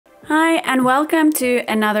Hi and welcome to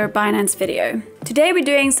another Binance video. Today we're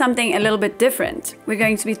doing something a little bit different. We're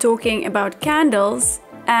going to be talking about candles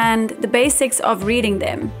and the basics of reading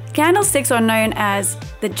them. Candlesticks are known as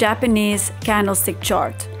the Japanese candlestick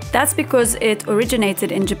chart. That's because it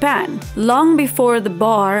originated in Japan, long before the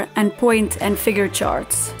bar and point and figure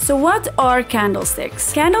charts. So what are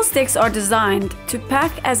candlesticks? Candlesticks are designed to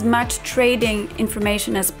pack as much trading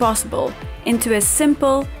information as possible into a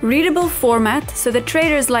simple, readable format so that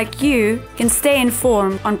traders like you can stay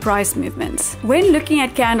informed on price movements. When looking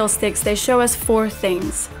at candlesticks, they show us four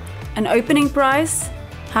things: an opening price,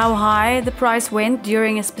 how high the price went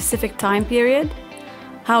during a specific time period,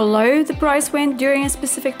 how low the price went during a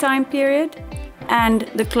specific time period, and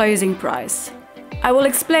the closing price. I will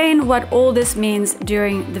explain what all this means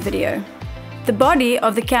during the video. The body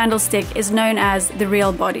of the candlestick is known as the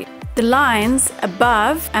real body. The lines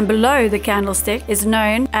above and below the candlestick is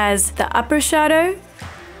known as the upper shadow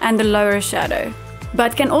and the lower shadow,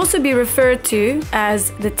 but can also be referred to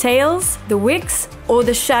as the tails, the wicks, or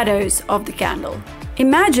the shadows of the candle.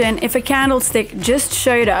 Imagine if a candlestick just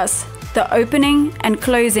showed us the opening and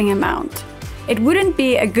closing amount. It wouldn't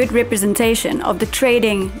be a good representation of the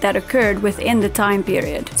trading that occurred within the time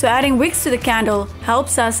period. So adding wicks to the candle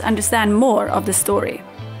helps us understand more of the story.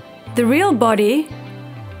 The real body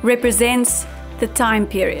represents the time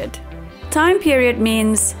period. Time period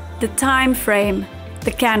means the time frame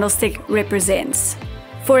the candlestick represents.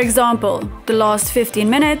 For example, the last 15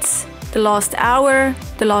 minutes, the last hour,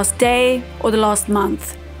 the last day, or the last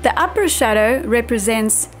month. The upper shadow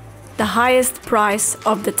represents the highest price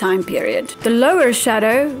of the time period. The lower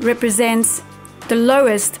shadow represents the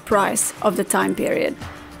lowest price of the time period.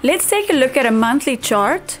 Let's take a look at a monthly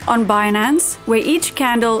chart on Binance where each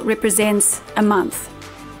candle represents a month.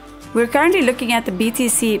 We're currently looking at the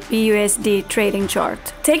BTC BUSD trading chart.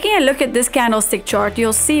 Taking a look at this candlestick chart,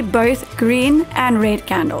 you'll see both green and red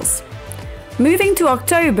candles. Moving to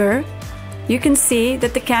October, you can see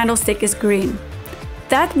that the candlestick is green.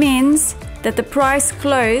 That means that the price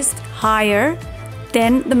closed higher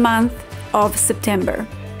than the month of September,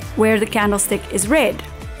 where the candlestick is red.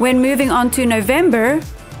 When moving on to November,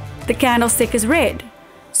 the candlestick is red.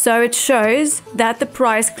 So it shows that the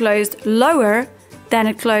price closed lower than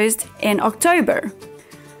it closed in October.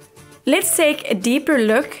 Let's take a deeper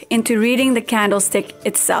look into reading the candlestick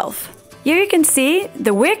itself. Here you can see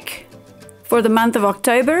the wick for the month of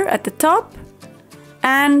October at the top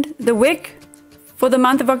and the wick for the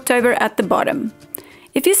month of October at the bottom.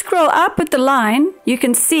 If you scroll up with the line, you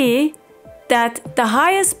can see that the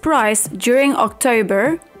highest price during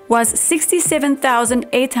October was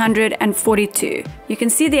 67,842. You can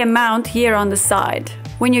see the amount here on the side.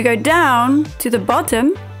 When you go down to the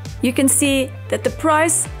bottom, you can see that the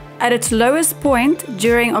price at its lowest point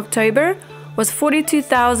during October was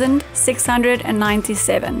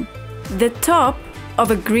 42,697. The top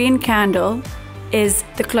of a green candle is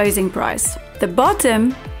the closing price. The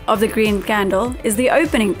bottom of the green candle is the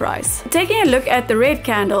opening price. Taking a look at the red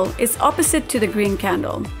candle, it's opposite to the green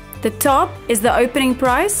candle. The top is the opening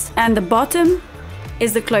price and the bottom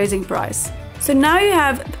is the closing price. So now you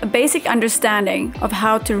have a basic understanding of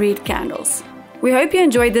how to read candles. We hope you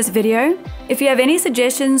enjoyed this video. If you have any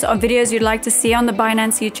suggestions of videos you'd like to see on the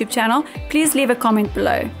Binance YouTube channel, please leave a comment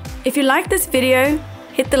below. If you like this video,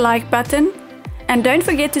 hit the like button and don't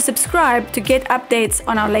forget to subscribe to get updates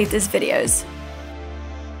on our latest videos.